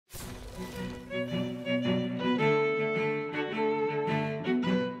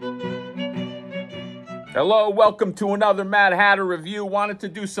Hello, welcome to another Mad Hatter review. Wanted to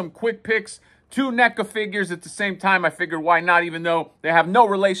do some quick picks, two NECA figures at the same time. I figured why not, even though they have no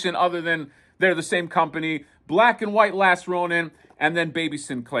relation other than they're the same company. Black and white Last Ronin, and then Baby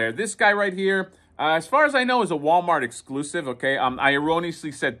Sinclair. This guy right here, as far as I know, is a Walmart exclusive, okay? I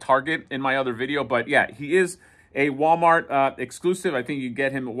erroneously said Target in my other video, but yeah, he is a Walmart exclusive. I think you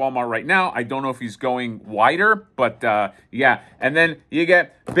get him at Walmart right now. I don't know if he's going wider, but yeah. And then you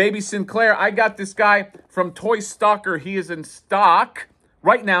get Baby Sinclair. I got this guy from Toy Stalker. He is in stock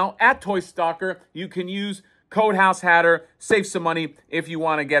right now at Toy Stalker. You can use code HouseHatter, save some money if you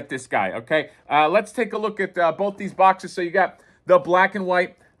want to get this guy, okay? Let's take a look at both these boxes. So you got the black and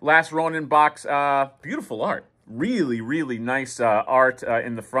white Last Ronin box. Beautiful art. Really, really nice art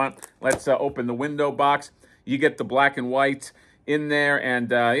in the front. Let's open the window box. You get the black and white in there, and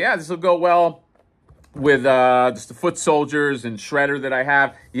yeah, this will go well with just the foot soldiers and Shredder that I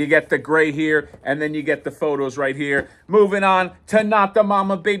have. You get the gray here, and then you get the photos right here. Moving on to Not the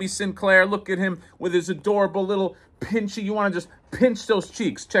Mama, Baby Sinclair. Look at him with his adorable little pinchy. You want to just pinch those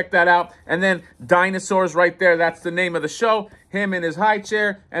cheeks. Check that out. And then Dinosaurs right there. That's the name of the show. Him in his high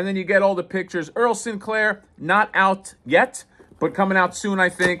chair. And then you get all the pictures. Earl Sinclair, not out yet, but coming out soon, I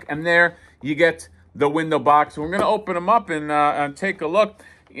think. And there you get the window box. We're going to open them up and take a look.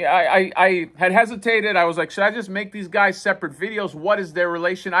 Yeah, I had hesitated. I was like, should I just make these guys separate videos? What is their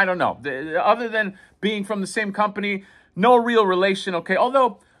relation? I don't know. Other than being from the same company, no real relation, okay?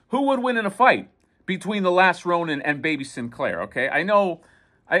 Although, who would win in a fight between the Last Ronin and Baby Sinclair, okay? I know,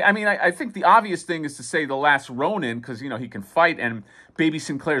 I think the obvious thing is to say the Last Ronin because, you know, he can fight and Baby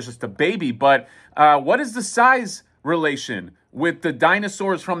Sinclair's just a baby. But what is the size relation with the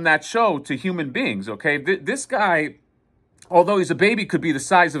dinosaurs from that show to human beings, okay? This guy, although he's a baby, could be the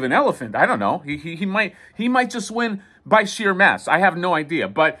size of an elephant. I don't know. He might just win by sheer mass. I have no idea.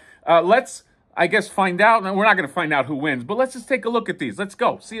 But let's, I guess, find out. We're not going to find out who wins, but let's just take a look at these. Let's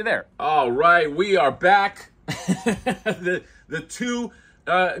go. See you there. All right, we are back. the two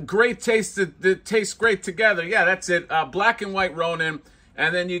great tastes that taste great together. Yeah, that's it. Black and white Ronin,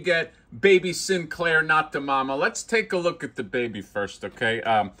 and then you get Baby Sinclair, Not the Mama. Let's take a look at the baby first, okay?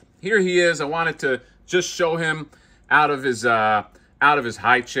 Here he is. I wanted to just show him out of his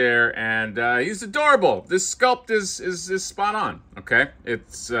high chair, and he's adorable. This sculpt is spot on, okay?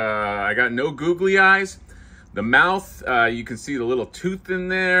 It's I got no googly eyes. The mouth, you can see the little tooth in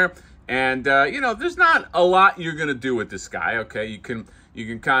there, and you know, there's not a lot you're gonna do with this guy, okay? You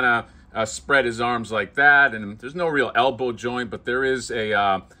can kind of spread his arms like that, and there's no real elbow joint, but there is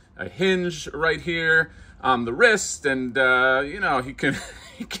a hinge right here on the wrist, and you know, he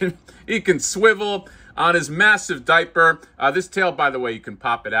can swivel on his massive diaper. This tail, by the way, you can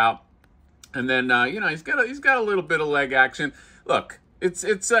pop it out, and then you know, he's got a little bit of leg action. Look,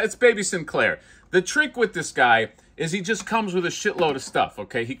 it's Baby Sinclair. The trick with this guy is he just comes with a shitload of stuff.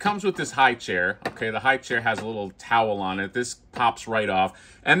 Okay, he comes with this high chair. Okay, the high chair has a little towel on it. This pops right off,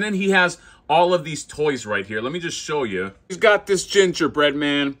 and then he has all of these toys right here. Let me just show you. He's got this gingerbread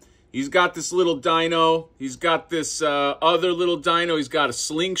man. He's got this little dino. He's got this other little dino. He's got a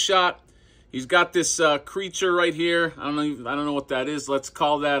slingshot. He's got this creature right here. I don't know what that is. Let's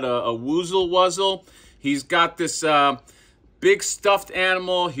call that a woozle wuzzle. He's got this big stuffed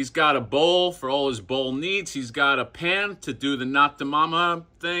animal. He's got a bowl for all his bowl needs. He's got a pan to do the Not the Mama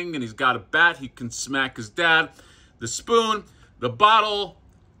thing, and he's got a bat. He can smack his dad. The spoon, the bottle.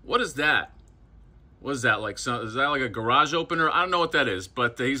 What is that? What is that, like? Is that like a garage opener? I don't know what that is,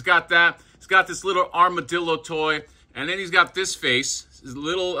 but he's got that. He's got this little armadillo toy, and then he's got this face, his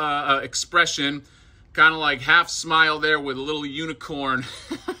little expression, kind of like half smile there with a little unicorn,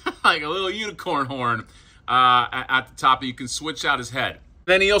 like a little unicorn horn at the top, and you can switch out his head.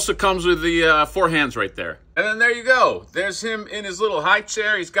 Then he also comes with the 4 hands right there. And then there you go. There's him in his little high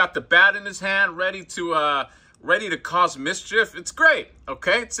chair. He's got the bat in his hand, ready to cause mischief. It's great,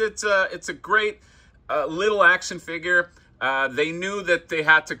 okay? It's a great little action figure. They knew that they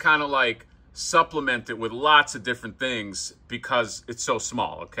had to kind of like supplement it with lots of different things because it's so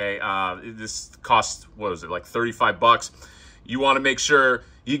small, okay? This costs, what is it, like 35 bucks. You want to make sure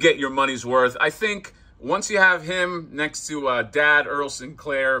you get your money's worth. I think once you have him next to Dad, Earl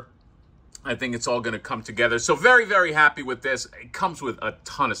Sinclair, I think it's all going to come together. So very, very happy with this. It comes with a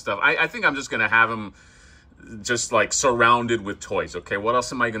ton of stuff. I think I'm just going to have him just like surrounded with toys, okay? What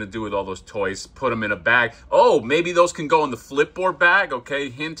else am I going to do with all those toys? Put them in a bag. Oh, maybe those can go in the Flipboard bag,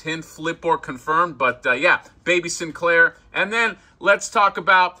 okay? Hint, hint, Flipboard confirmed. But yeah, Baby Sinclair. And then let's talk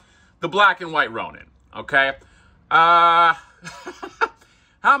about the black and white Ronin, okay? How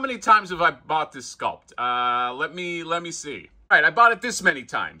many times have I bought this sculpt? Let me see. All right, I bought it this many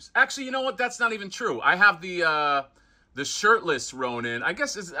times. Actually, you know what? That's not even true. I have the shirtless Ronin. I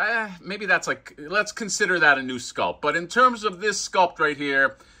guess it's, maybe that's like, let's consider that a new sculpt. But in terms of this sculpt right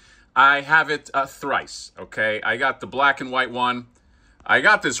here, I have it thrice, okay? I got the black and white one. I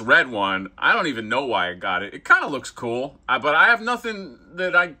got this red one. I don't even know why I got it. It kind of looks cool, but I have nothing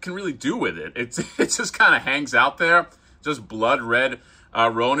that I can really do with it. It just kind of hangs out there, just blood red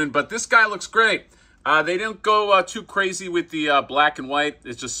Ronin. But this guy looks great. They didn't go too crazy with the black and white.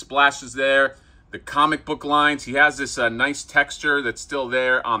 It just splashes there. The comic book lines. He has this nice texture that's still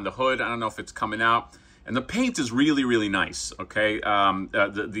there on the hood. I don't know if it's coming out. And the paint is really, really nice, okay?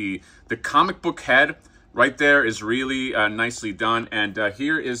 The comic book head right there is really nicely done. And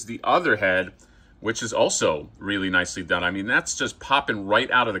here is the other head, which is also really nicely done. I mean, that's just popping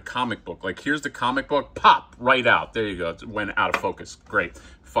right out of the comic book. Like, here's the comic book, pop, right out. There you go. It went out of focus. Great.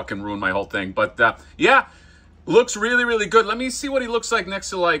 Fucking ruined my whole thing. But, yeah, looks really, really good. Let me see what he looks like next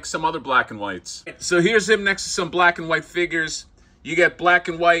to, like, some other black and whites. So here's him next to some black and white figures. You get black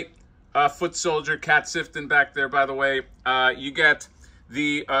and white Foot Soldier, Cat Sifton back there, by the way. You get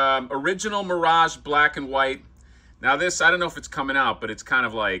the original Mirage black and white. Now this, I don't know if it's coming out, but it's kind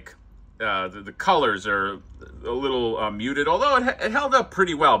of like the colors are a little muted, although it held up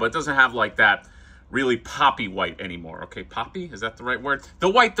pretty well, but it doesn't have like that really poppy white anymore, okay? Poppy, is that the right word? The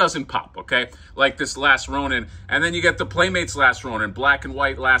white doesn't pop, okay? Like this last Ronin. And then you get the Playmates last Ronin, black and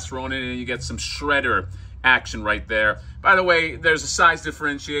white last Ronin, and you get some Shredder action right there. By the way, there's a size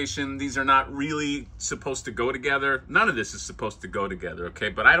differentiation. These are not really supposed to go together. None of this is supposed to go together, okay?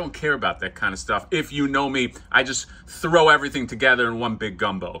 But I don't care about that kind of stuff. If you know me, I just throw everything together in one big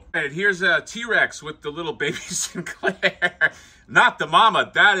gumbo. All right, here's a T-Rex with the little baby Sinclair. Not the mama.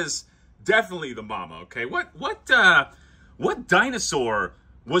 That is definitely the mama, okay? What dinosaur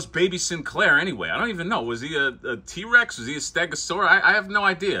was baby Sinclair anyway? I don't even know. Was he a T-Rex? Was he a Stegosaurus? I have no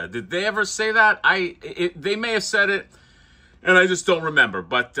idea. Did they ever say that? They may have said it, and I just don't remember.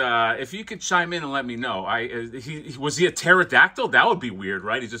 But if you could chime in and let me know. Was he a pterodactyl? That would be weird,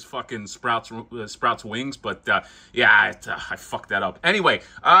 right? He just fucking sprouts wings. But yeah, I fucked that up. Anyway,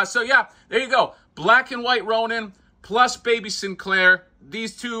 so yeah, there you go. Black and white Ronin plus baby Sinclair.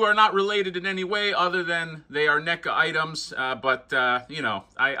 These two are not related in any way other than they are NECA items. But you know,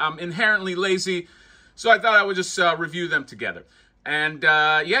 I'm inherently lazy, so I thought I would just review them together. And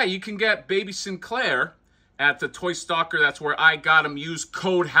yeah, you can get baby Sinclair at the Toy Stalker. That's where I got them. Use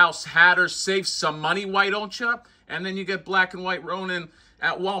code HouseHatter. Save some money, why don't you? And then you get black and white Ronin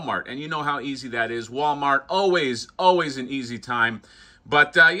at Walmart. And you know how easy that is. Walmart, always an easy time.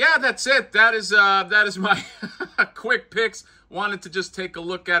 But yeah, that's it. That is my quick picks. Wanted to just take a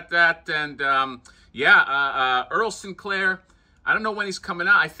look at that. And yeah, Earl Sinclair, I don't know when he's coming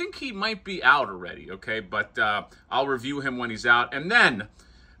out. I think he might be out already, okay? But I'll review him when he's out. And then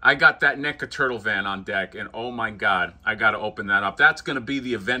I got that NECA Turtle Van on deck. And oh my God, I got to open that up. That's going to be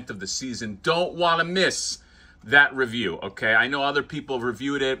the event of the season. Don't want to miss that review, okay? I know other people have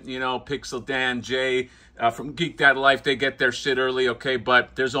reviewed it, you know, Pixel Dan, Jay from Geek Dad Life, they get their shit early, okay?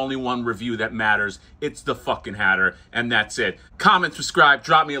 But there's only one review that matters. It's the fucking Hatter, and that's it. Comment, subscribe,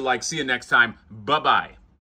 drop me a like. See you next time. Bye-bye.